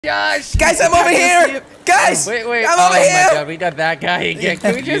Josh! Guys, I'm over here! Guys! Wait. I'm over here! My God, we got that guy again.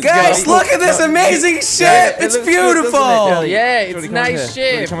 Can we just Guys, go? look at this amazing ship! It's beautiful! Yeah, it's a nice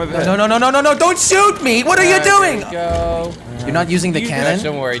ship. No, don't shoot me! What are you doing? Go. You're not using the cannon?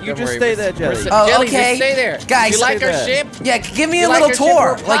 Don't worry, You just stay there, Jelly. Oh, Jelly, okay. just stay there. Guys, you like our ship? Yeah, give me You a like little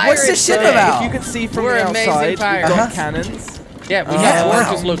our ship? tour. We're Like, what's this ship pirates, about? If you can see from We're the amazing outside, we've pirates. got cannons. Yeah, we Yeah, have wow.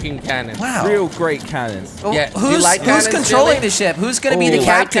 gorgeous looking cannons. Wow. Real great cannons. Well, Yeah, do you who's like who's cannons, controlling Jelly? the ship? Who's going to be the You like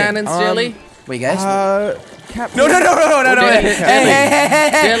captain? cannons, Jelly? Wait, guys. Captain. No. Jelly.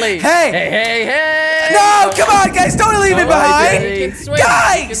 Hey. Hey. No, come on, guys. Don't leave me behind. He can swim.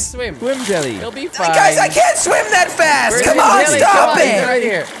 Guys! He can swim. Swim, Jelly. He'll be fine. Guys, I can't swim that fast. Where's Come he? on, Jelly, stop come on, it. He's right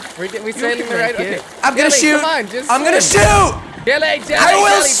here. We're sailing the right way. I'm going to Jelly, shoot. Come on, just I'm going to swim. shoot. Jelly, I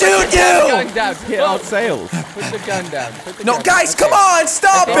will shoot you. Put the gun down. Get out sails. Put the gun down. Put the No, gun guys, down. come on.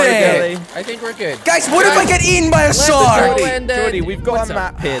 Stop I think we're it. good. I think we're good. Guys, what if I get eaten by a Let's shark? go and, Jordy, we've got what's a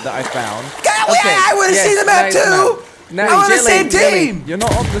up? map here that I found. I want to see the map nice too. Nice. I'm on the Jelly, same Jelly. team. You're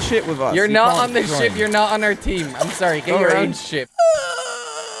not on the ship with us. You're You not can't on the join. ship. You're not on our team. I'm sorry. Get your Sorry. own ship.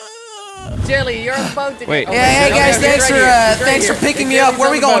 Jelly, you're on boat. Wait. Oh, Hey, no, guys, he's right here. He's right thanks here. for picking me Jelly's up. Where are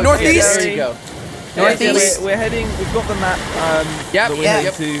on we the going? boat. Yeah, Northeast? there you go. Northeast? We're heading. We've got the map. Yep, that we're yeah, heading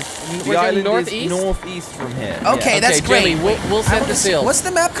yep. to. We're The going island northeast? is northeast from here. Okay, that's Jelly, great. we'll set the sails. What's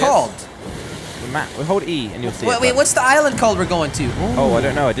the map called? The map. We hold E and you'll see it. Wait, what's the island called we're going to? Oh, I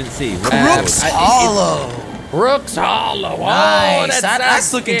don't know. I didn't see. Brooks Hollow. Brooks Hollow. Oh, Nice. that That's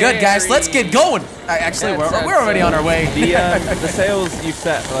sounds looking good, guys. Let's scary. get going. Actually, That sounds we're already on our way. The sails you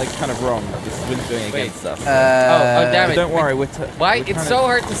set are like kind of wrong. This wind's going against us. Oh, damn But it. don't worry. Why? It's so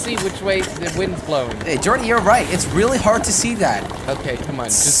hard to see which way the wind's blowing. Hey, Jordan, you're right. It's really hard to see that. Okay, come on.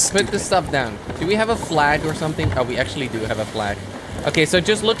 Just put the stuff down. Do we have a flag or something? Oh, we actually do have a flag. Okay, so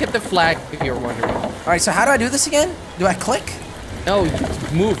just look at the flag if you're wondering. All right, so how do I do this again? Do I click? No,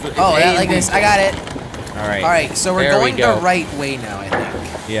 move. Oh, like this. I got it. All right. All right, so we're There we going go. the right way now, I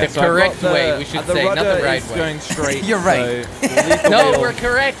think. Yeah, The so I've got correct way, we should the say, not the rudder right is way. going straight. You're right. So we'll leave the No, wheel. we're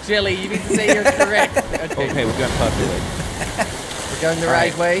correct, Jelly. You need to say you're correct. Okay, we're going perfectly. We're going the All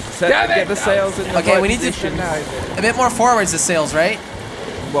right way. Get the sails in the Okay, right we need position. to a bit more forwards the sails, right?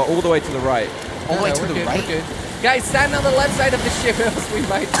 Well, all the way to the right. All the way No, to we're the good, right. we're good. Guys, stand on the left side of the ship, else we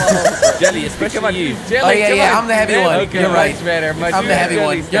might fall over. Jelly, especially you. Jelly, Oh, come yeah, on. I'm the heavy one. Okay, You're right. Much better, much I'm the better. heavy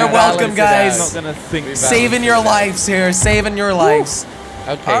one. Jelly's You're gonna welcome, balance it guys. I'm not gonna think. Saving your lives here. Saving your lives.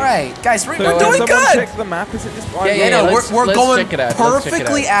 Okay. All right, guys, we're So, doing someone good. check the map. Is it just? Yeah, No, let's we're going check it out. Let's check it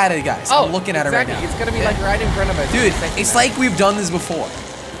perfectly out. at it, guys. Oh, I'm looking at it right exactly. now. It's gonna be like right in front of us. Dude, it's like we've done this before.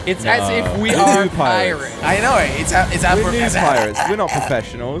 It's as if we We're are new pirates. pirates. I know it. It's We're news pirates. We're not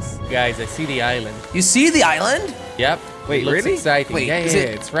professionals. Guys, I see the island. You see the island? Yep. Wait, it looks really? exciting. Wait, yeah, is yeah,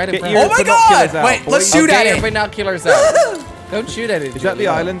 it- it's right in Get front your of Oh us. my binoculars God! out, Wait, boys. let's shoot at Get your it. binoculars out. Don't shoot at it. Is that the Jelly.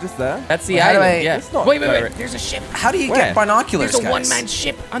 island just there? That's the Well, how do island, I- yeah. It's not Wait. direct. There's a ship. How do you Where? get binoculars, There's a guys? one-man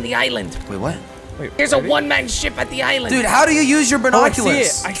ship on the island. Wait, what? Wait, There's a really? one-man ship at the island. Dude, how do you use your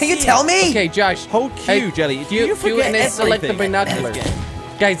binoculars? I Can you see it. tell me? Okay, Josh. Hold Q, Jelly. Do you forget and then select the everything? binoculars.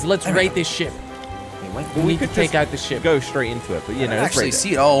 Guys, let's rate this ship. Wait, what? We need to could take just out the ship. Go straight into it, but you I know, don't let's actually rate it.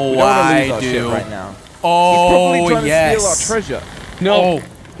 see it. Oh, We don't wanna I lose our do. ship right now. Oh, He's probably trying yes. to steal our treasure. No.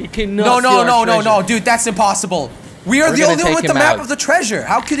 He cannot No, steal our treasure. no, dude, that's impossible. We are We're the gonna only one take with the him map out. of the treasure.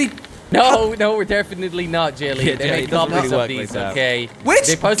 How could he? No, we're definitely not, Jelly. Yeah, They Jelly, make it doesn't copies really of work these, like that. okay? Which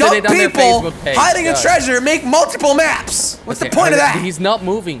They posted dumb it on their people Facebook page. hiding a Josh. treasure make multiple maps? What's the point of that? He's not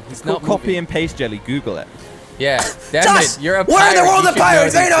moving. He's not Copy moving. and paste, Jelly. Google it. Yeah. Damn Josh, it. You're a pirate. we're in the world You of should know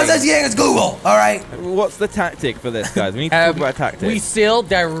pirates. There these ain't no such things. thing as Google. All right. What's the tactic for this, guys? We need to talk about tactics. We sail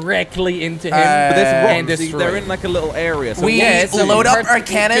directly into him. but there's and rocks. See, destroy. they're in like a little area. So We Yeah, it's load up park our to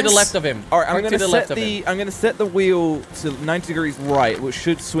cannons. the left of him. All right, I'm Park gonna to the set left of the him. I'm gonna set the wheel to 90 degrees right, which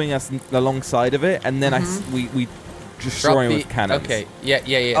should swing us alongside of it, and then we destroy him with cannons. Okay. Yeah.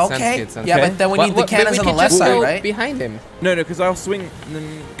 Okay. Sounds good. Sounds Yeah, good. but then we need the but cannons we on the could left just side, go right? behind him. No, because I'll swing.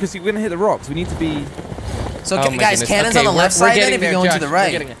 Because you're gonna hit the rocks. We need to be. So, Oh my guys, goodness. cannons Okay, on the left we're side then getting if you're there, going to Josh. the We're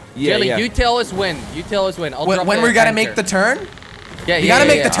right. getting there. Yeah, Jelly, yeah. you tell us when. You tell us when. I'll drop When the we're gonna anchor. make the turn? Yeah, You gotta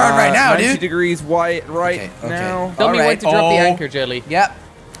make the turn right now, 90 dude. degrees right Okay. now. Tell me when Alright. to drop the Oh. anchor, Jelly. Yep.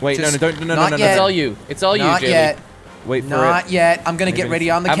 Wait, no, Just no, not no. yet. It's all you. It's all you, Not Jelly. yet. Wait for Not it. yet. I'm gonna get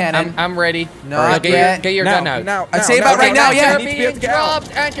ready on the cannon. I'm ready. Not Alright, yet. Get your Now, gun out. now, I'd now, say now, about right now, now, yeah. you need to be able Being to get out.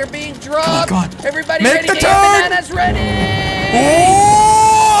 dropped. Anchor being dropped. Come on. Everybody Make ready. the Get your turn. bananas ready.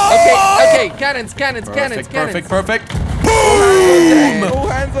 Oh! Okay. Cannons. Perfect. Boom! All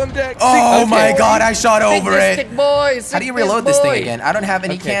hands on deck. Oh Okay. my God! I shot over it. Stick boys. How do you reload this thing again? I don't have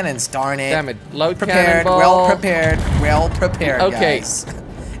any cannons. Darn it. Damn it. Load Prepared. cannonball. Well prepared. Well prepared. Okay. Guys.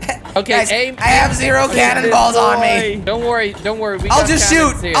 Okay, Guys, aim. I have 0 cannonballs on me. Don't worry. We I'll got just shoot.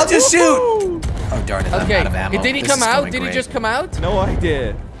 cannons here. I'll just shoot. Oh, darn it. Okay. I'm out of ammo. Did he This come is out? going Did he great. just come out? No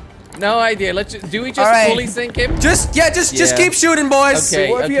idea. No idea. Do we just All right. fully sink him? Just Yeah. keep shooting, boys.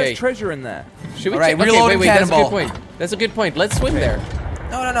 Okay. What if he has treasure in there? Should we All right, check? Okay, reloading wait. That's a cannonball. good point. That's a good point. Let's swim there.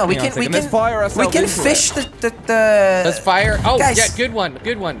 No. We Hang on a can second, let's fire ourselves into fish the. Let's fire. Oh, Guys. yeah, good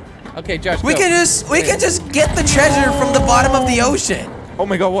one. Okay, Josh, We go. can just get the treasure from the bottom of the ocean. Oh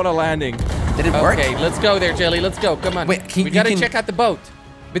my god, what a landing. Did it work? Okay, let's go there, Jelly. Let's go. Come on. Wait, we gotta check out the boat.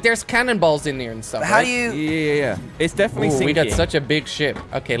 But there's cannonballs in there and stuff. How right? do you? Yeah. It's definitely Ooh, sinking. we got such a big ship.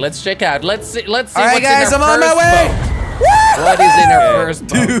 Okay, let's check out. Let's see All right, what's guys, in our I'm on my first way. boat. What is in our first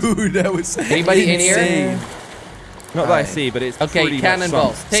boat? Dude, that was Anybody in here? insane. Not that I see, but it's Okay, pretty much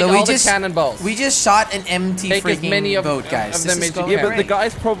cannonballs. sunk. Take So all the cannonballs. We just shot an empty Take as freaking many of- boat, guys. of This them is as you going can. Yeah, but the great.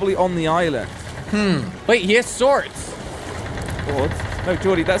 guy's probably on the island. Wait, he has swords. What? No,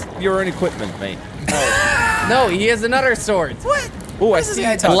 Jordy, that's your own equipment, mate. No, he has another sword. What? Oh, I What is this see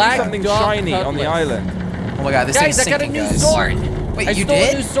guy talking Black about? something dog shiny on the cutlass. island. Oh my god, this Guys, thing's I got a sinking, new guys. sword. Wait, I you stole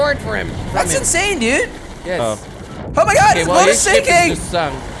did? a new sword for him. That's insane, dude. Yes. Oh. Oh my god, Okay, this well, boat his is ship sinking. just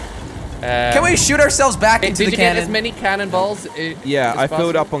sunk. Can we shoot ourselves back into Did the you get as cannon? many cannonballs? Yeah, I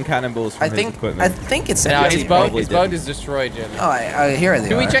filled possible? up on cannonballs from I his think equipment. it's No, empty. his boat probably is destroyed, Jimmy. Oh, here they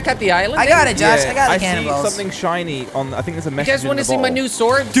Can are. we check out the island? I got it, Josh. Yeah, I got the I see cannonballs. something shiny on. I think there's a You message. guys in want to the see my bottle. new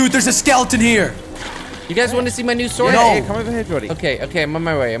sword? Dude, there's a skeleton here. You guys want to see my new sword? Yeah, come over here, Jordy. Okay, I'm on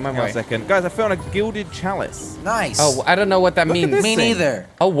my way. Hang on a second, guys. I found a gilded chalice. Nice. Oh, I don't know what that Look at means. this me thing. neither.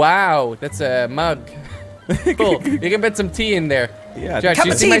 Oh, wow. That's a mug. Cool. You can put some tea in there. Yeah. Josh, Cup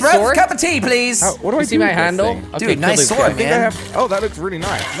you of see tea, my bro. sword? Cup of tea, please. What do I You see do my with this handle? thing? Okay, Dude, kill nice this sword, guy. I think I man. have. Oh, that looks really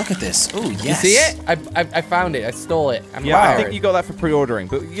nice. Look at this. Ooh, yes. You see it? I found it. I stole it. I'm Yeah, I fired. think you got that for pre-ordering,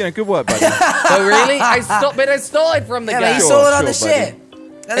 but good work, buddy. Oh, really? I stole it from the Yeah, guy. but he Sure, stole it on the sure, buddy. ship.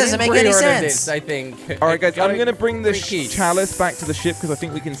 That I doesn't didn't make any pre-order sense. This, I think. All right, guys, I'm gonna bring the Freaky. chalice back to the ship because I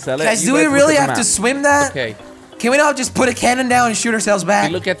think we can sell it. Guys, You do we look really at the have to map. swim that? Okay. Can we not just put a cannon down and shoot ourselves back?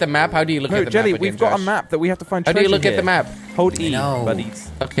 You look at the map. How do you look No, at the Jelly, map? we've again, got a Josh? map that we have to find How do treasure you look at here. the map? Hold E, know. buddies.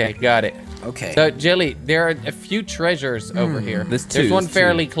 Okay, got it. Okay. So, Jelly, there are a few treasures over here. There's two, one there's two.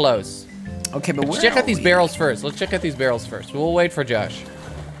 fairly close. Okay, but Let's where check are out these we? barrels first. Let's check out these barrels first. We'll wait for Josh.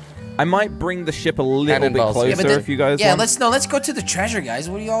 I might bring the ship a little bit Cannonballs. closer Yeah, but then- if you guys Yeah, want. let's go to the treasure, guys.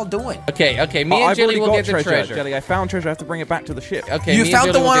 What are y'all doing? Okay, me Oh, and I've Jelly already will got get the treasure. Jelly, I found treasure. I have to bring it back to the ship. Okay, You me and found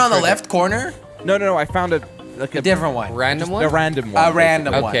the Jelly will one get on the treasure. left corner? No. I found a Different one. Random just one? A random one. A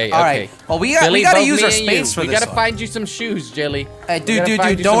random one. Okay, All right. okay. Well, we Jelly, gotta both use me our and space you. for We this gotta one. find you some shoes, Jelly. Hey, We gotta dude,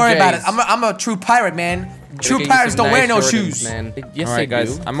 find you don't some worry about it. J's. I'm a true pirate, man. Gotta True get you pirates some don't wear nice no Jordans, shoes. Man. Yes, All right, they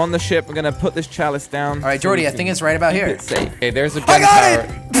guys. do. I'm on the ship. I'm gonna put this chalice down. All right, Jordy, I think it's right about Keep here. it safe. Okay, there's a I got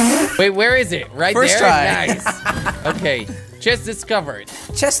gunpowder. Wait, where is it? Right First there? try. Nice. Okay, chest discovered.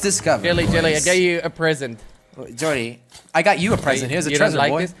 Chest discovered. Jelly, I boys. got you a present. Jordy, I got you a present. Here's a You treasure, don't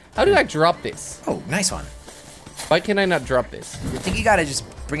like boy. this? How do I drop this? Oh, nice one. Why can I not drop this? I think you gotta just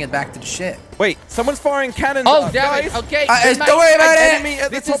bring it back to the ship. Wait, someone's firing cannons. Oh, at damn us, it. guys. Okay. Don't then worry about it. Enemy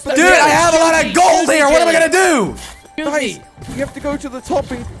at the This top is of the Dude, ship. I have a lot of gold here. What am I gonna do? Excuse Guys, me. you have to go to the top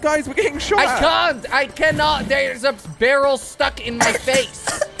and guys, we're getting shot. I at. can't. I cannot. There's a barrel stuck in my face.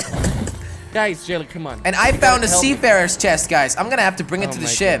 Guys, Jelly, come on. And I You found a gotta help me. seafarer's chest, guys. I'm gonna have to bring it Oh to the my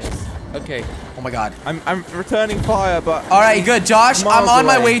ship. goodness. Okay. Oh my god. I'm returning fire, but All right, good, Josh. I'm Miles on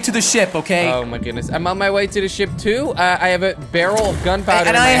my away. way to the ship. Okay. Oh my goodness. I'm on my way to the ship too. I have a barrel of gunpowder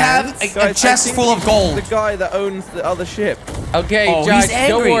And in my I have hands. a guys, I chest think full of he's gold. The guy that owns the other ship. Okay, Oh, Josh, he's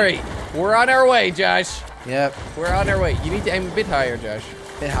don't angry. worry. We're on our way, Josh. Yep. We're on our way. You need to aim a bit higher, Josh.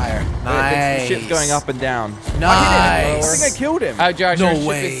 Bit higher. The Nice. ship's going up and down. I Nice. think I killed him. Oh, Josh, No our ship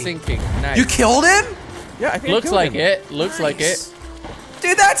way. is sinking. Nice. You killed him? Yeah, I think I Looks killed like him. it. Looks like it. Nice.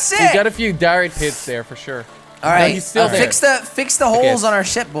 Dude, that's You sick. got a few direct hits there for sure. All No, right. he's still there. Fix the holes on our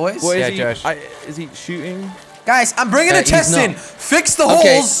ship, boys. What, Yeah, is he, Josh. Is he shooting? Guys, I'm bringing a he's chest not. in. Fix the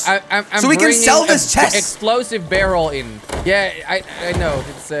Okay, holes. I'm so we can bringing sell a this chest. explosive barrel in. Yeah, I know.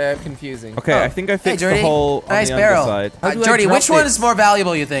 It's confusing. Okay, Oh. I think I Hey, fixed the Jordy. hole on Nice the barrel. underside. How do I Jordy, drop which one this? is more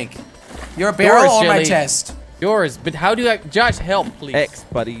valuable, you think? Your barrel Yours, or my Jelly. chest? Yours, but how do I... Josh, help, please. X,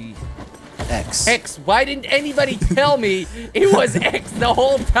 buddy. X. X. Why didn't anybody tell me it was X the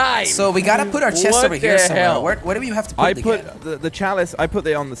whole time? So we gotta put our chest What over here the somewhere. hell? Where do we have to put I it again? put the chalice. I put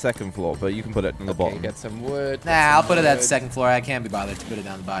it on the second floor, but you can put it on the Okay, bottom. get some wood. Nah, I'll put it at the second floor. I can't be bothered to put it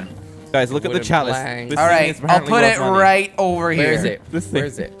down the bottom. Guys, look at the Wooden chalice. plank. This All thing right, is I'll apparently put it worth money. right over here. Where is it? This thing. Where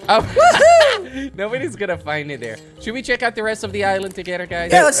is it? Oh, Nobody's gonna find it there. Should we check out the rest of the island together,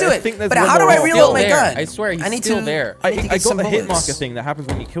 guys? Yeah, let's do I it. think there's But one how do more I off. reload my Still gun? there. I swear, he's I need still to, there. I need to I get got some the hit bullets. marker thing that happens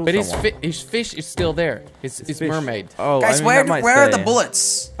when you kill But someone. his fish is still there. His Fish. mermaid. Oh, Guys, I mean, that might where are the stay.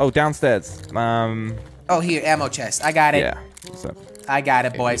 bullets? Oh, downstairs. Oh, here, ammo chest. I got it. Yeah. What's up? I got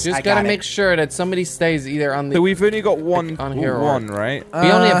it, boys. Just I gotta got make it. sure that somebody stays either on the. So we've only got one, on here or- one, right?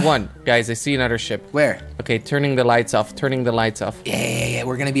 We only have one, guys. I see another ship. Where? Okay, turning the lights off. Turning the lights off. Yeah.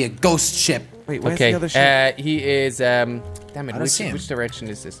 We're gonna be a ghost ship. Wait, where's Okay. the other ship? He is. Damn it. don't see him. Which direction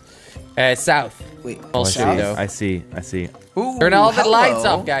is this? South. Wait. Oh, south? shit, though. I see. Ooh, Turn all the hello. lights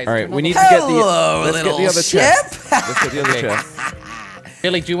off, guys. All right, Turn we all need the- to get the. Hello, Let's get the little other ship. chest. Let's get the other Okay. chest.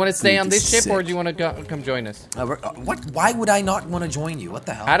 Billy, do you want to stay Dude, on this this is ship, or sick. do you want to come join us? What? Why would I not want to join you? What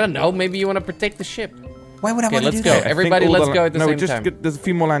the hell? I don't know. Maybe you want to protect the ship. Why would I Okay, want to let's do go. that? Everybody, all let's the- go at the no, same just time. there's a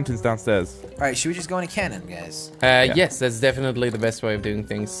few more lanterns downstairs. All right, should we just go in a cannon, guys? Yes, that's definitely the best way of doing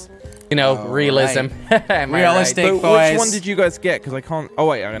things. You know, All realism. Am I Realistic. right? Big But which boys. one did you guys get? Because I can't. Oh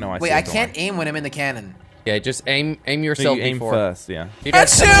wait, I know. Wait, see I it, don't can't worry. aim when I'm in the cannon. Yeah, just aim No, yourself you aim before. first, yeah. You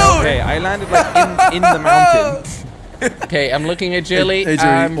guys Achoo! coming over? Okay, I landed like in the mountain. Okay, I'm looking at Jelly. Hey, Jelly.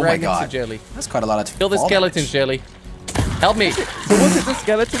 I'm Oh my right next to God. Jelly. That's quite a lot of Kill the fall skeletons, damage. Jelly. Help me. So was it the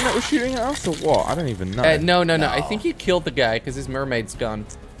skeleton that was shooting at us or what? I don't even know. No. I think you killed the guy because his mermaid's gone.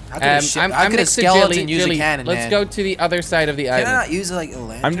 How could a ship- how I'm could a next to skeleton Jelly. use a Jelly, cannon, let's man? go to the other side of the Can I island. not use like a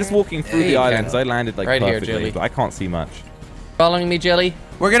lantern? I'm just walking through Yeah, the you islands. can. I landed like Right here, perfectly, Jelly. but I can't see much. Following me, Jelly?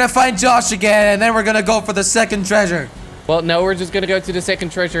 We're gonna find Josh again, and then we're gonna go for the second treasure. Well, no, we're just gonna go to the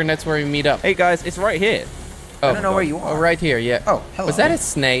second treasure, and that's where we meet up. Hey guys, it's right here. I don't know where you Oh, are. right here, yeah. Oh, hello. Was that a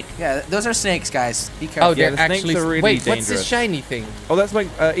snake? Yeah, those are snakes, guys. Be careful. Oh, Yeah, they're the snakes actually. are really Wait, what's this dangerous. shiny thing? Oh, that's like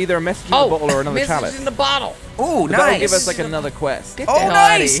either a message in Oh, a bottle or another message chalice. in the bottle. Ooh, But that'll nice. give us like another quest. Get the Oh, hell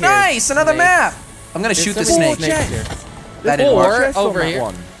outta nice, here, nice. Another snake. map. I'm gonna There's shoot the so many snake. snakes here. That didn't Four. work. Chest on over that here.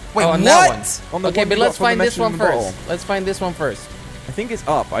 one. Wait, Oh, what? on that one. On the Okay, one but you let's got from the find this message in one the first. bottle. Let's find this one first. I think it's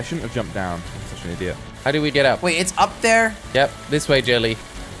up. I shouldn't have jumped down. I'm such an idiot. How do we get up? Wait, it's up there. Yep, this way, Jelly.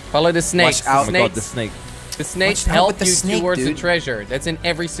 Follow the snakes. Watch out. Oh The my god, the snakes, snake. the snakes Watch out help with the you snake, towards the dude. treasure. That's in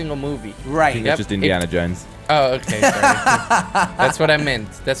every single movie. I Right. think Yep. it's just Indiana Jones. Oh, okay. Sorry. That's what I meant.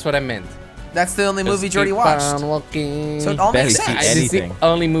 That's what I meant. That's the only movie Just you already keep watched. on walking. So it all Barely makes see sense. This is the anything.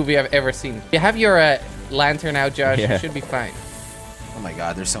 only movie I've ever seen. You have your lantern out, Josh. Yeah. You should be fine. Oh my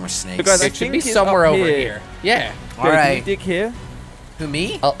god, there's so much snakes. So guys, I It should think be it's somewhere up over here. here. Yeah. All Can you right. dig here? Who,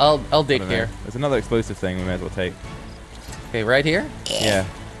 me? I'll I dig don't know. here. There's another explosive thing we may as well take. Okay, right here. Yeah.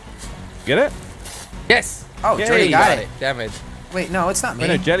 Get it? Yes. Oh, Yay. Jordy You got it. Damn it. Wait, no, it's not me. Wait,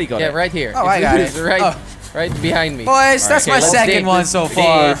 no, Jelly got Yeah, it. right here. Oh, I got It's it. right, Oh. right behind me. Boys, that's Okay, my let's second dig one this- so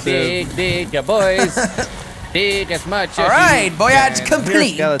far. Dig, boys. Dig as much All as right, you voyage can. Here's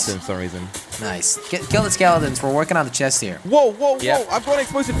complete. skeleton for some reason. Nice. Kill the skeletons. We're working on the chest here. Whoa, whoa, Yeah. whoa! I've got an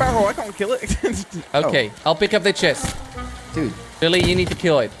explosive barrel. I can't kill it. Okay, I'll pick up the chest. Dude. Billy, you need to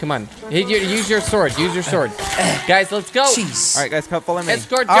kill it. Come on. Use your sword. Use your sword. Guys, let's go. Jeez. All right, guys, come follow me.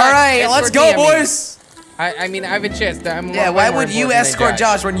 Escort All Josh. right, Escort let's me, go, I mean. boys. I mean, I have a chest. I'm Yeah, way why more would you important than escort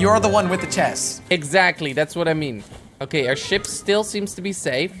Josh when you're the one with the chest? Exactly, that's what I mean. Okay, our ship still seems to be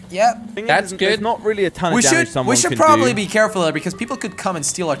safe. Yep. Thing is, That's there's good. not really a ton We of damage should someone can probably do. be careful there because people could come and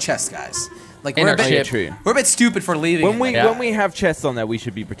steal our chest, guys. Like In we're our a bit, ship. True. we're a bit stupid for leaving. When it we like Yeah. when we have chests on there, we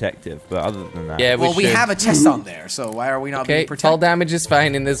should be protective. But other than that, Yeah, well, we should. have a chest on there, so why are we not Okay, being fall protected? damage is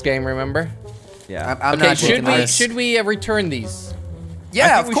fine in this game, remember? yeah. I'm Okay, not should taking we this. return these?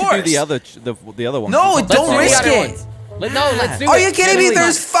 Yeah, I of think we course. should do the other one. No, Let's don't do the risk other it. ones. Let's do Are it. you kidding me? Jelly.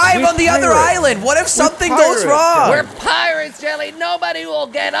 There's 5 We're on the other pirates. island. What if something goes pirates. wrong? We're pirates, Jelly. Nobody will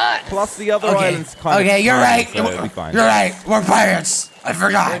get us. Plus the other Okay. islands kind of. Okay, you're right. So it'll be fine. You're right. We're pirates. I We're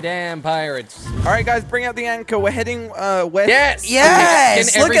forgot. damn pirates. All right, guys, bring out the anchor. We're heading west. Yes.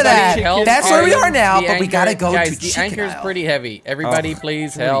 Yes, Can look at everybody that. help That's where we carry are now, the but we anchor? gotta go Guys, to the Chicken anchor's Isle. pretty heavy. Everybody, Oh,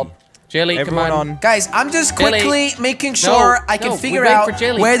 please help. Jelly, Everyone come on. on. Guys, I'm just Jelly. quickly making sure I can no, figure we wait out for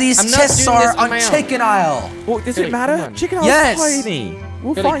Jelly. where these I'm not chests doing are this on on my own. Chicken Isle. Well, does Billy, it matter? come on. Chicken Isle's Yes. tiny.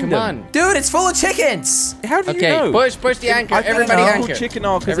 We'll Jelly, find come them. on. Dude, it's full of chickens. How do Okay, you know? push the anchor. I think Everybody it's anchor. called chicken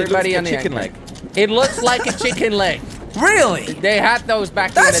Isle because it looks Everybody like on a the chicken anchor. leg. It looks like a chicken leg. Really? They had those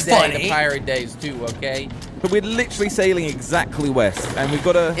back That's in the day, funny. the pirate days too, okay? But we're literally sailing exactly west, and we've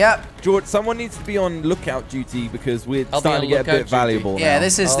got to. Yep. George, someone needs to be on lookout duty because we're I'll be starting to on get a lookout bit duty. valuable Yeah, now.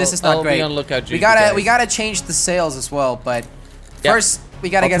 this is I'll not great. be on lookout duty, we gotta guys. change the sails as well, but Yep. first we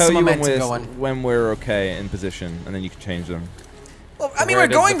gotta I'll get tell some you momentum going. when we're okay in position, and then you can change them. Well, I mean, Where we're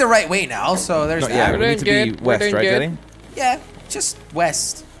does going the- the right way now, so there's Not that. yet. We're We doing need to good. be We're west, doing right, good. Jenny? Yeah, just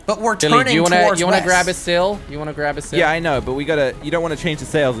west. But we're Billy, turning you towards wanna west. grab a sail? You wanna grab a sail? Yeah, I know, but we gotta. You don't want to change the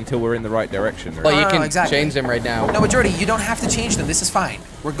sails until we're in the right direction. Right? Well, you No, can exactly. change them right now. No, but Jordy, you don't have to change them. This is fine.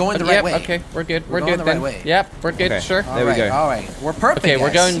 We're going the right Yep, way. okay, we're good. We're going good the then. right way. Yep, we're good. Okay. Sure. There we go. All right. We're perfect. Okay,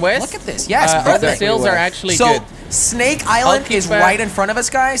 we're guys. going west. Look at this. Yes, All perfect. the sails are actually so, good. Snake Island keep is a- right in front of us,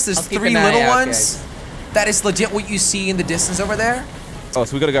 guys. There's I'll keep 3 an eye little out, ones. That is legit what you see in the distance over there. Oh,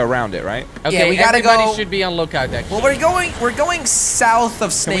 so we gotta go around it, right? Okay, Yeah, we gotta everybody go- should be on lookout actually. Well, we're going south of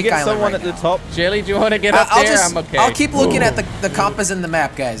Can Snake we get Island someone right at the now. top? Jelly, do you want to get up there? I'm okay. I'll keep looking at the compass and the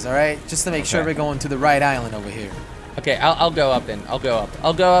map, guys. All right, just to make sure Okay. we're going to the right island over here. Okay, I'll go up then. I'll go up.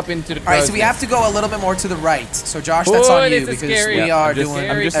 I'll go up into the. All right, so we have to go a little bit more to the right. So Josh, that's Ooh, on this you is because scary. we are I'm just, doing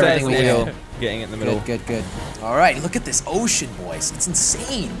I'm just everything saying we the can. middle, getting it in the middle. Good. All right, look at this ocean, boys. It's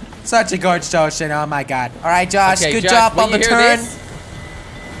insane. Such a gorgeous ocean. Oh my God. All right, Josh. Okay, good Josh, job will on the you hear turn. this?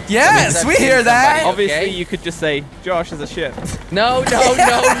 Yes, That we means hear I've that. seen somebody. Obviously, Okay. you could just say, Josh is a ship. No.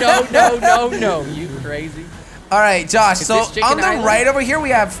 You crazy. All right, Josh. Is So this Chicken on the Island? right over here, we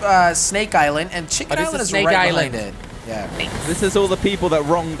have Snake Island, and Chicken this Island is is Snake right Island. behind it. Yeah. This is all the people that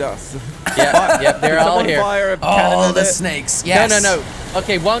wronged us. Yep, they're all Someone here. fire a cannon Oh, at the it. snakes. Yes. No.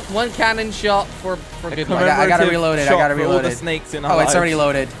 Okay, one cannon shot for good luck. I gotta Commemorative reload it. I shot gotta for all reload the it. snakes in our Oh, it's lives. already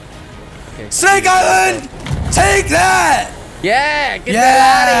loaded. Okay. Snake Island, take that! Yeah, get the hell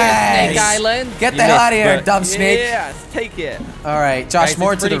out of here, Snake Yes. Island. Get the You hell missed, out of here, but- dumb snake. Yes, take it. All right, Josh, Guys,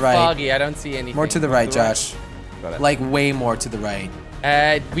 more it's to the pretty right. foggy. I don't see anything. More to the right, To the right. Josh. Got it. Like way more to the right.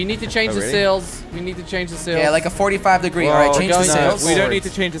 We need to change Oh, the really? sails. We need to change the sails. Yeah, like a 45 degree. All right, Well, change the going to- sails. We don't need to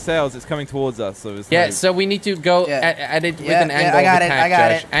change the sails. It's coming towards us. So it's Yeah, no- so we need to go Yeah. at it with Yeah, an yeah, angle I got of it, attack, I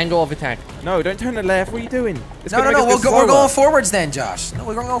got Josh. it. Angle of attack. No, don't turn to the left. What are you doing? It's No, gonna no, make us go we're going slower. forwards then, Josh. No,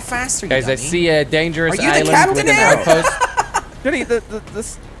 we're gonna go faster, you Guys, I dummy. see a dangerous Are you the island captain with an here? outpost. Really,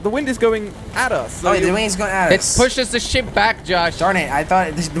 the wind is going at us. So Oh, the you- wind's going at It us. pushes the ship back, Josh. Darn it! I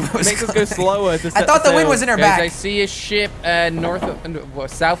thought this was makes us go slower. To I set thought the wind sails. was in our Guys, I back. see a ship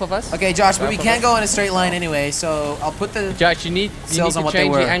south of us. Okay, Josh, but we South of can't us. go in a straight line anyway, so I'll put the. Josh, you need Sails to on what they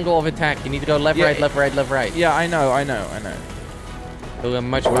change were. the angle of attack. You need to go left, Yeah, right, left, right, left, right. Yeah, I know. Go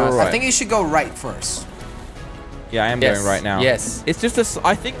much We're faster. right. I think you should go right first. Yeah, I am Yes, going right now. yes. It's just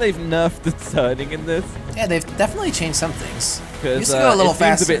I think they've nerfed the turning in this Yeah, they've definitely changed some things. because Used to go a little it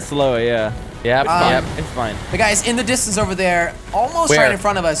seems faster. a bit slower. Yeah. Yep, yep. It's fine. But guys, in the distance over there, almost Where? right in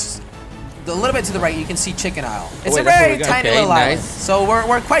front of us, a little bit to the right, you can see Chicken Isle. It's wait, a that's where very we're going. tiny Okay, little island. nice. So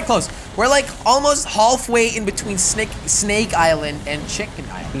we're quite close. We're like almost halfway in between Snake Island and Chicken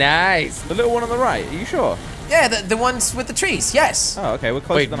Island. Nice. The little one on the right. Are you sure? Yeah, the ones with the trees. Yes. Oh, okay. We're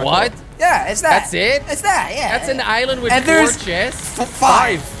closer Wait, than I what? thought. Yeah, it's that. That's it? It's that. Yeah. That's an island with And 4 there's- chests.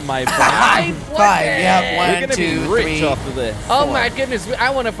 Five. My Five? bad. What Five. the Yeah. heck? We're One, gonna be two, rich three. after this. Oh four. my goodness, I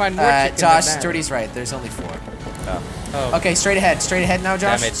want to find more chicken. Josh, than that. Dirty's right. There's only 4. Oh, Okay, straight ahead. Straight ahead now,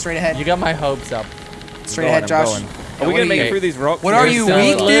 Josh. damn it. Straight ahead. You got my hopes up. Straight ahead, Josh. Are we what gonna are make you- it through these rocks? What are There's you, a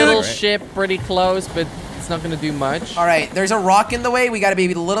weak, little dude? ship pretty close, but it's not going to do much. All right, there's a rock in the way. We got to be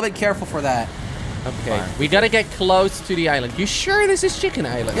a little bit careful for that. Okay, Fine. we got to get close to the island. You sure this is Chicken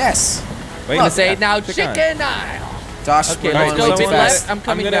Island? Yes. Wait, I'm going Look, to say it now, Chicken Chicken Isle. Josh, Okay, we're let's going go way a too bit fast. left. I'm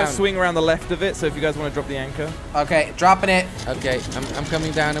coming gonna down. swing around the left of it. So if you guys want to drop the anchor. Okay, dropping it. Okay, I'm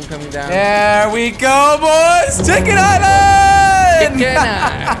coming down. I'm coming down. There we go, boys. Chicken Island. Chicken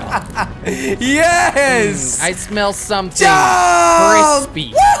Isle. Yes. I smell something Jump!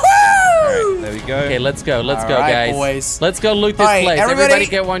 crispy. Woohoo! There we go. Okay, let's go. Let's go, All right, guys. boys. Let's go loot this All right, place. everybody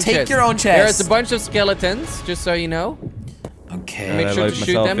get one take chest. your own There's chest. a bunch of skeletons, just so you know. Okay. Make sure load to shoot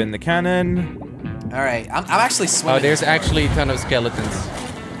myself them. in the cannon. All right. I'm actually swimming. Oh, there's this far. actually a ton of skeletons.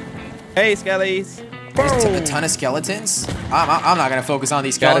 Hey, skellies. There's a ton of skeletons. I'm not gonna focus on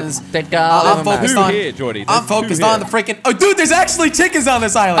these skeletons. Gotta take all I'm of them out. focused Two on. here, Jordy. I'm There's focused two on here. the freaking. Oh, dude, there's actually chickens on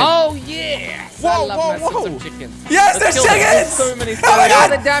this island. Oh, yes! I Whoa, love whoa, myself whoa. some chickens. Yes, Let's there's kill them. chickens. So many Oh my Kill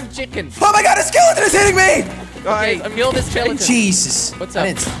god! the damn chickens. Oh my god, a skeleton is hitting me! Okay, Guys, kill the skeleton. Jesus. What's I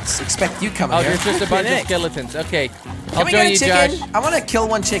up? didn't expect you coming Oh, here. there's just a bunch of Next. skeletons. Okay, Can I'll we join get a you, chicken? Josh. I want to kill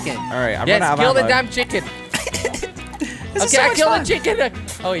one chicken. All right, I'm running Yes, out of kill the ammo. damn chicken. This is Okay, so I much killed fun. the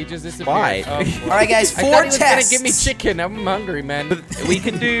chicken. Oh, he just disappeared. Why? Oh, All right, guys, I 4 thought he was chests. gonna give me chicken. I'm hungry, man. We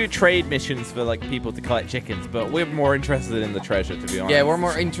can do trade missions for like people to collect chickens, but we're more interested in the treasure, to be honest. Yeah, we're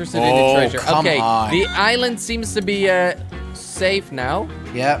more interested in Oh, the treasure. come Okay, on. the island seems to be safe now,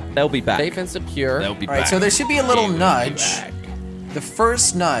 Yep. They'll be back. safe and secure. They'll be All right, back. so there should be a little They will be nudge. back. The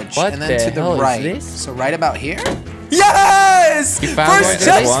first nudge, What and then the to the hell is right. this? So right about here. Yes! You found First one?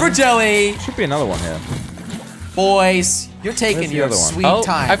 chest One. for Jelly. Should be another one here. Boys, you're taking Where's the your other one? sweet Oh,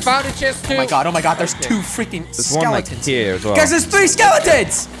 time. I found a chest too. Oh my god, there's Okay. 2 freaking There's one like skeletons. here as well. Guys, there's 3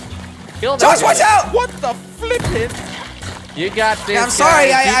 skeletons! Kill them. Josh, watch out! What the flipping? You got this. I'm sorry,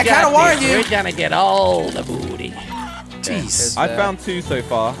 guys. I You kind of got warned this. you. We're gonna get all the booty. Jeez. I found 2 so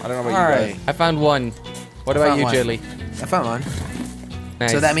far. I don't know about All you right. guys. I found one. What about found you, one. Jelly? I found one.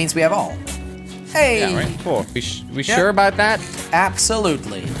 Nice. So that means we have all. Hey. Yeah, right. 4. We Yeah. sure about that?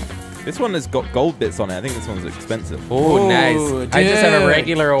 Absolutely. This one has got gold bits on it. I think this one's expensive. Oh, Ooh, nice. I just have a dude.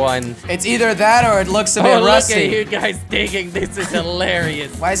 regular one. It's either that or it looks a bit Oh, rusty. look at you guys digging. This is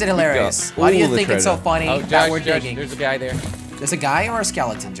hilarious. Why is it hilarious? got Why do you all the think it's so treasure. funny Oh, that Josh, we're Josh, digging? there's a guy there. There's a guy or a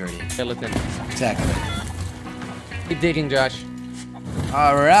skeleton, Jordy? Skeleton. Exactly. Keep digging, Josh.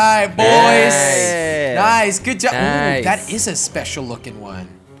 All right, boys. Yeah. Nice. Good job. Nice. Ooh, that is a special looking one.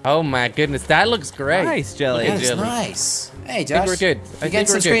 Oh my goodness, that looks great. Nice, Jelly. That's Jelly. nice. Hey, I Josh. think we're good. You get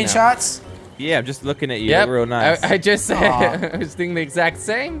some we're good now. screenshots? Yeah, I'm just looking at you. Yep. Real nice. I just Aw. I was thinking the exact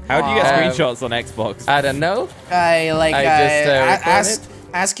same. How do you get Um, screenshots on Xbox? I don't know. I like. I just,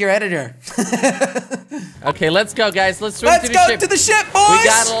 ask your editor. Okay, let's go, guys. Let's swim Let's to the go ship. to the ship, boys. We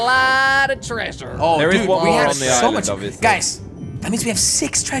got a lot of treasure. Oh, There is dude, one we more have on the so island, much. obviously. Guys, that means we have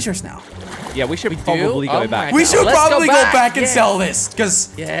 6 treasures now. Yeah, we should do? probably Oh go back. my We God. should Let's go probably go back, back and yes. sell this, because,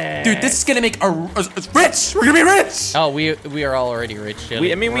 Yeah. dude, this is gonna make us rich. We're gonna be rich. Oh, we are already rich,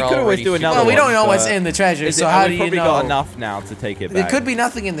 Jelly. I mean, we We're could always already do super another Well, we one, don't know what's but in the treasure, Is so it- how we've do you probably know? got enough now to take it There back. could be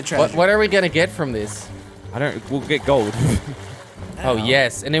nothing in the treasure. What are we gonna get from this? I don't. We'll get gold. Oh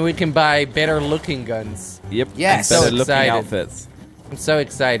yes, and then we can buy better looking guns. Yep. Yes. And better So looking excited. outfits. I'm so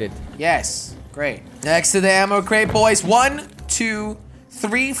excited. Yes, great. Next to the ammo crate, boys. 1, 2,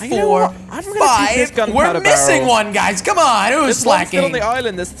 3, You know 4, what? I'm gonna keep this 5. gunpowder We're missing barrel. one, guys. Come on, who's There's one still on slacking? the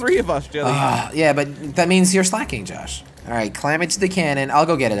island. There's 3 of us, Jelly. Yeah, but that means you're slacking, Josh. All right, climb it to the cannon. I'll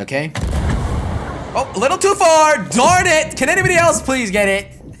go get it, okay? Oh, a little too far. Darn it. Can anybody else please get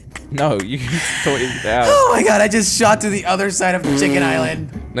it? No, you sorted it out. Oh my god, I just shot to the other side of Chicken Island.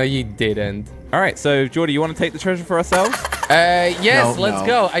 No, you didn't. All right, so Jordy, you want to take the treasure for ourselves? Yes, No, let's no,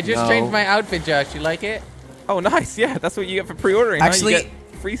 go. I just no. changed my outfit, Josh. You like it? Oh, nice. Yeah, that's what you get for pre-ordering. Actually- huh? You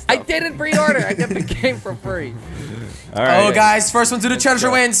get free I stuff. didn't pre-order. I got the game for free. All right. Oh, guys, first one to the treasure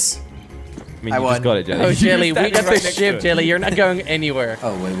go. wins. I mean, I you won. just got it, Jelly. Oh, You Jelly, we standing got the right next to ship, it. Jelly. You're not going anywhere.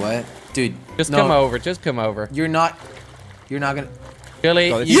 Oh, wait, what? Dude, Just no, come over. Just come over. You're not gonna. Jelly,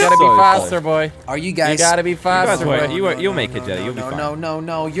 God, this you is gotta so be faster, boy. Are you You guys? gotta be guys faster, wait. boy. You'll make it, Jelly. You'll be fine.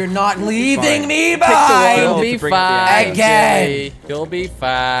 No, you're not leaving fine. me the behind. wheel. You'll to be bring it fine, down. Again. Jelly. You'll be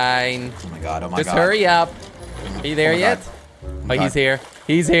fine. Oh my god, oh my Just god. hurry up. Are you there Oh my yet? God. Oh, God. he's here.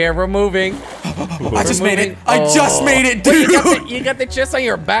 He's here. We're moving. I just made it. moving. I just Oh. made it, Wait, dude. you got the chest on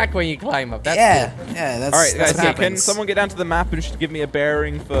your back when you climb up. That's Yeah, cool. yeah, that's All right, that's guys. what Can happens. someone get down to the map and just give me a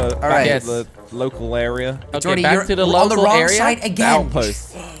bearing for right. Yes. the local area? Okay, Jordy, back you're to the on local the wrong area. side The again.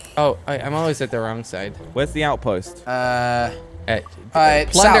 outpost. Oh, I'm always at the wrong side. Where's the outpost? Plunder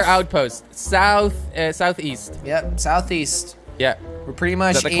south. outpost. Southeast. Yep, southeast. Yeah. We're pretty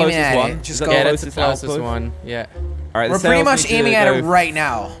much Is that the aiming closest at one? it. Is Just that go. the Yeah, that's the closest closest outpost? one. Yeah. All right, the We're pretty sails much need to aiming at it go- right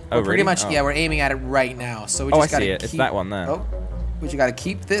now. Oh, We're pretty really? much, Oh. yeah, we're aiming at it right now. So we Oh, I just gotta see it. It's keep- that one there. Oh, we just gotta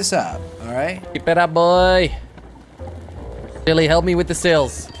keep this up. All right. Keep it up, boy. Billy, help me with the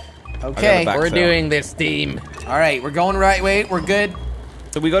sails. Okay. back We're sail. doing this, team. All right, we're going right way. We're good.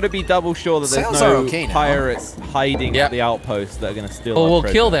 So we got to be double sure that there's Sails are no okay now. pirates hiding Yep. at the outpost that are going to steal Well, our we'll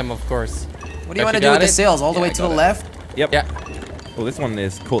treasure. kill them, of course. What do you Have want to you do with got the it? sails? All the Yeah, way I to the got it. left? Yep. Yeah. Well, this one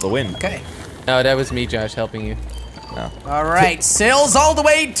is caught the wind. Okay. No, that was me, Josh, helping you. All right, sails all the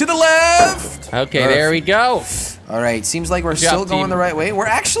way to the left. Okay, there we go. All right, seems like we're Good job, still going team. the right way. We're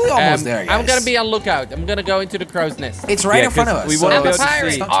actually almost there, guys. I'm gonna be on lookout. I'm gonna go into the crow's nest. It's right Yeah, in front of 'cause us. we so wanna I'm be a able to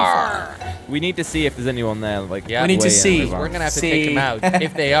pirate. see. not too far. Arr. We need to see if there's anyone there. Like, Yeah. We need to way see. over. We're gonna have to See. take them out.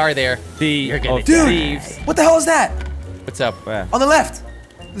 If they are there, The You're gonna of die. thieves. What the hell is that? what's up? Where? On the left.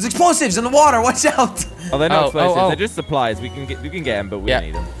 There's explosives in the water. Watch out. Oh, they're not Oh, explosives. oh, oh. They're just supplies. We can get them, but we Yeah. don't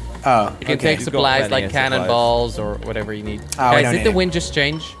need them. Oh, You can okay. take You've got supplies plenty like of supplies. cannonballs or whatever you need. Oh, we Guys, don't did need the it. wind just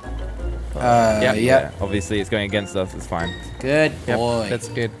change? Yeah. Yep. Obviously, it's going against us. It's fine. Good Yep, boy. that's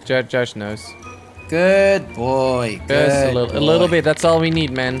good. Josh knows. Good boy. Just Good a little boy. bit. That's all we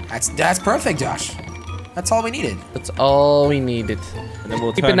need, man. That's perfect, Josh. That's all we needed. That's all we needed. And then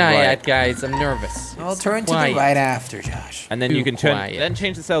we'll Keep turn an eye right. out, guys. I'm nervous. I'll turn to Quiet. the right after, Josh. And then Too you can quiet.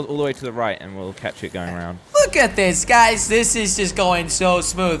 change the sails all the way to the right, and we'll catch it going around. Look at this, guys. This is just going so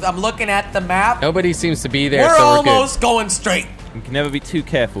smooth. I'm looking at the map. Nobody seems to be there, We're so we're good. almost going straight. You can never be too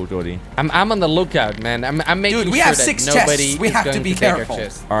careful, Jordy. I'm on the lookout, man. I'm making Dude, we sure have that 6 nobody chests. We is have to going be take our careful.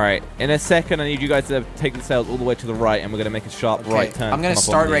 chest. All right. In a second, I need you guys to take the sails all the way to the right, and we're gonna make a sharp Okay, right turn. I'm gonna come up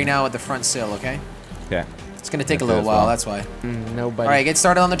start on right you. now with the front sail, okay? Okay. It's gonna take a Okay, little as while, well. that's why. Nobody. All right, get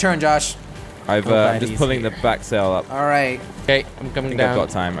started on the turn, Josh. I'm Nobody's just pulling here. the back sail up. All right. Okay, I'm I coming think I've down. got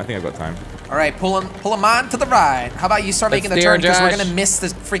time. I think I've got time. All right, pull him on to the right. How about you start making the steer, turn because we're Josh. gonna miss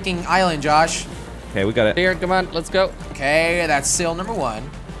this freaking island, Josh. Okay, we got it. Here, come on, let's go. Okay, that's sail number 1.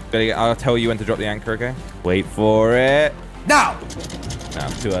 I'll tell you when to drop the anchor, okay? Wait for it. Now. No,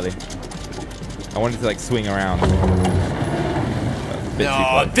 too early. I wanted to like swing around.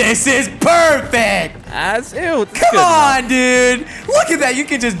 No, this is perfect. As ew. Come on, dude. Look at that. You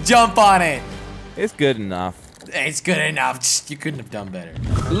can just jump on it. It's good enough. It's good enough. You couldn't have done better.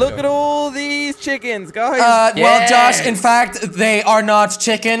 Look at all these chickens, guys. Well, Josh, in fact, they are not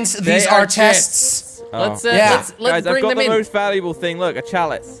chickens. These are chests. Let's Guys, bring I've got them the in. most valuable thing. Look, a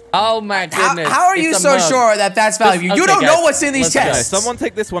chalice. Oh my goodness. How are you It's a so mug. sure that that's valuable? You okay, don't guys, know what's in these let's go. No, chests. someone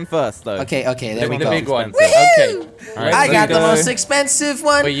take this one first, though. Okay, there we The go. big one. Expensive. Okay. All right, I let's got the go. most expensive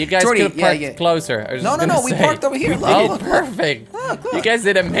one. Wait, you guys Jordy, could have parked closer. I was No, just no, gonna we say. parked over here. Oh, Look. perfect. Look. You guys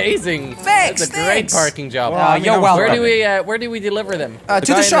did amazing. Thanks, That's a great thanks. parking job. Well, I mean, you're I was welcome. Where do we deliver them? To the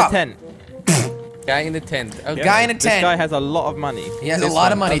guy in shop. tent. Guy in the tent. Okay. Guy in a This tent. guy has a lot of money. He has This a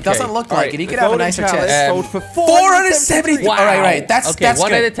lot of one, money. okay. Doesn't look All like right, it. He the could have a golden nicer chalice chest. sold for 470. Wow. All right. That's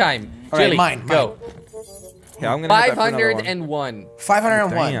one good. at a time. All right, Chili, mine. go. Yeah, I'm gonna head back for another one. 501.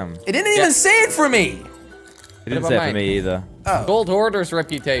 501. Damn. It didn't even say it for me. It didn't What say it about for mine? me either. Oh. Gold hoarder's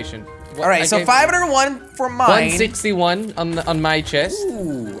reputation. All right, so 501 for mine. 161 on my chest.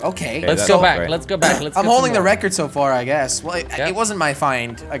 Ooh, okay. Let's that's go not back. great. Let's go back. Let's. I'm get some holding the more. record so far, I guess. Well, Yep. it wasn't my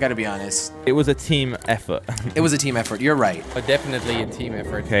find. I gotta be honest. It was a team effort. It was a team effort. You're right. Oh, definitely a team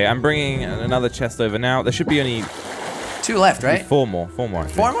effort. Okay, I'm bringing another chest over now. There should be only 2 left, right? 4 more. 4 more. I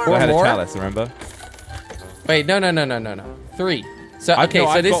think. 4 more? I had a 4 more? chalice, remember? Wait, no. 3. So I've- okay, no,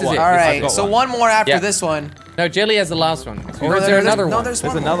 so I've this got is one. it. All I've right, got so one. one more after Yeah. this one. No, Jelly has the last one. Or is no, there another no, one? there's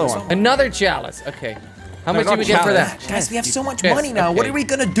There's one another more. one. Another chalice. Okay. How No, much not do we get for chalice. that? Guys, we have so much Yes, money now. What okay. are we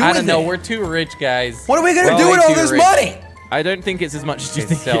gonna do I with don't know. it? We're too rich, guys. What are we gonna Well, do with way all too this rich. money? I don't think it's as much as you Okay,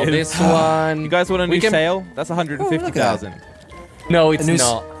 think sell it is. this one. You guys want a We new can- sale? That's 150,000. No, it's A new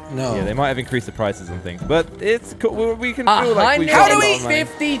not. No. Yeah, they might have increased the prices and things, but it's cool. We can feel like we How got do a we lot of money.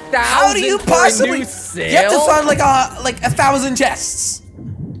 50,000 How do you possibly? new sale? You have to find like 1,000 chests.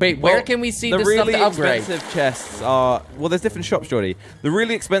 Wait, where Well, can we see the the really stuff to upgrade? expensive chests are there's different shops, Jordy. The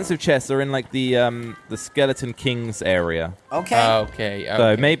really expensive chests are in like the Skeleton Kings area. Okay. Okay.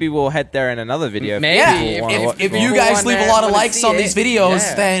 So maybe we'll head there in another video. Maybe. Yeah, If- wanna watch if more. you guys leave a lot of wanna likes see on it, these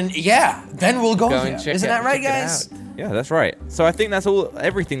videos, yeah. then we'll go Go there. and check Isn't it- that right, check it guys? Yeah, that's right. So I think that's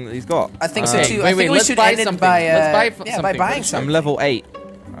everything that he's got. I think so Okay, too. wait, I think we let's should buy end it something. by Let's buy by something buying first. something. I'm level 8.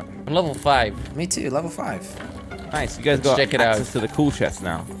 I'm level 5. Me too, level 5. Nice. You guys Let's got check it access out. to the cool chest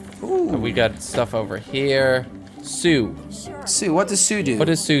now. Ooh. We got stuff over here. Sue. Sue, what does Sue do? What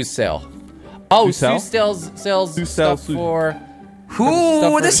does Sue sell? Oh, Sue sell? Sue sells Sue stuff sells Sue. for. Ooh,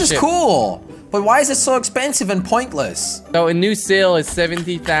 for this the is ship. cool. But why is it so expensive and pointless? So a new sail is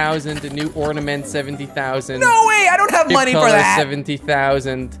 70,000. A new ornament 70,000. No way, I don't have Ship money for color, that.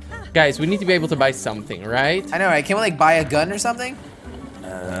 70,000. Guys, we need to be able to buy something, right? I know, right? Can we like buy a gun or something?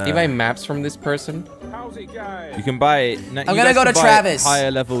 Can you buy maps from this person? You can buy. I'm gonna go to Travis.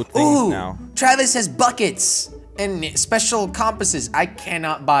 Higher level things Ooh, now. Travis has buckets and special compasses. I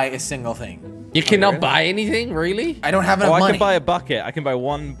cannot buy a single thing. You cannot really? buy anything, really? I don't have enough Oh, I money. can buy a bucket. I can buy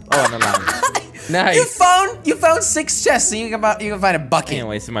one. Oh, no, no. Nice. You found 6 chests, so you can find a I bucket. ain't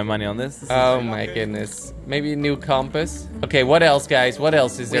wasting my money on this. This is- Oh my goodness. Maybe a new compass. Okay, what else, guys? What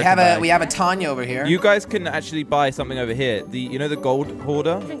else is there? We have a Tanya over here. You guys can actually buy something over here. You know the gold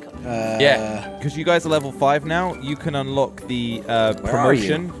hoarder? Yeah. Because you guys are level 5 now, you can unlock the are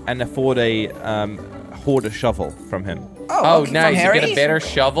promotion and afford a hoarder shovel from him. Oh, okay, nice. From You Harry? get a better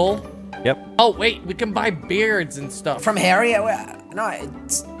shovel. Yep. Oh wait, we can buy beards and stuff. From Harry? No,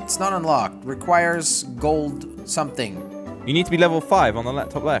 it's not unlocked. Requires gold something. You need to be level 5 on the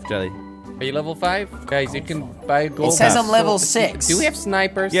top left, Jelly. Are you level 5? Guys, you can buy gold. It says I'm maps. level 6. Do we have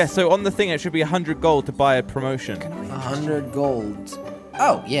snipers? Yeah, so on the thing, it should be 100 gold to buy a promotion. 100 gold.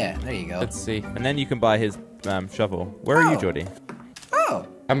 Oh, yeah, there you go. Let's see. And then you can buy his shovel. Where are you, Oh. Jordy? Oh,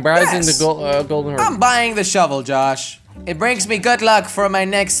 I'm browsing Yes. the golden horde. I'm buying the shovel, Josh. It brings me good luck for my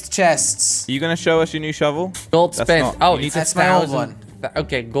next chests. Are you going to show us your new shovel? Gold That's spent. not- Oh, you need it's to- That's my old 1,000. one.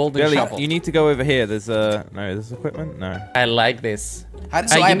 Okay, golden Jelly, shovel. you need to go over here. There's no, there's equipment? No. I like this.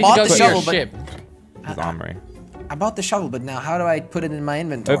 So you I need to bought go the to your shovel, but ship. There's armory. I bought the shovel, but now how do I put it in my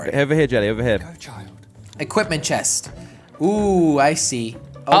inventory? Over here, Jelly, over here. Equipment chest. Ooh, I see.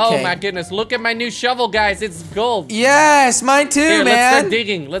 Oh Okay. my goodness! Look at my new shovel, guys. It's gold. Yes, mine too, Here, let's man. start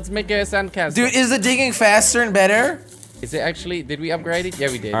digging. Let's make a sandcastle. Dude, is the digging faster and better? Is it actually? Did we upgrade it? Yeah,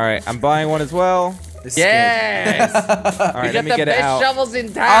 we did. All right, I'm buying one as well. Yes. All we right, got let me the get it best out. shovels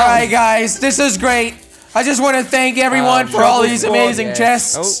in town. All right, guys, this is great. I just want to thank everyone for all these amazing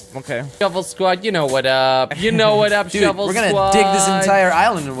chests. Oh, okay. Shovel Squad, you know what up. You know what up, Dude, Shovel Squad. we're gonna dig this entire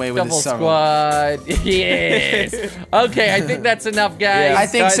island away with Shovel this shovel. Squad. Yes. Okay, I think that's enough, guys. Yeah, I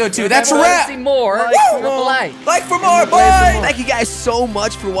think so too. That's a If you wanna wrap. see more. Like for more, boy. Thank you guys so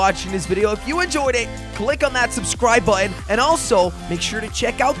much for watching this video. If you enjoyed it, click on that subscribe button, and also make sure to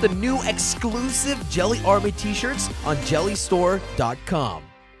check out the new exclusive Jelly Army t-shirts on jellystore.com.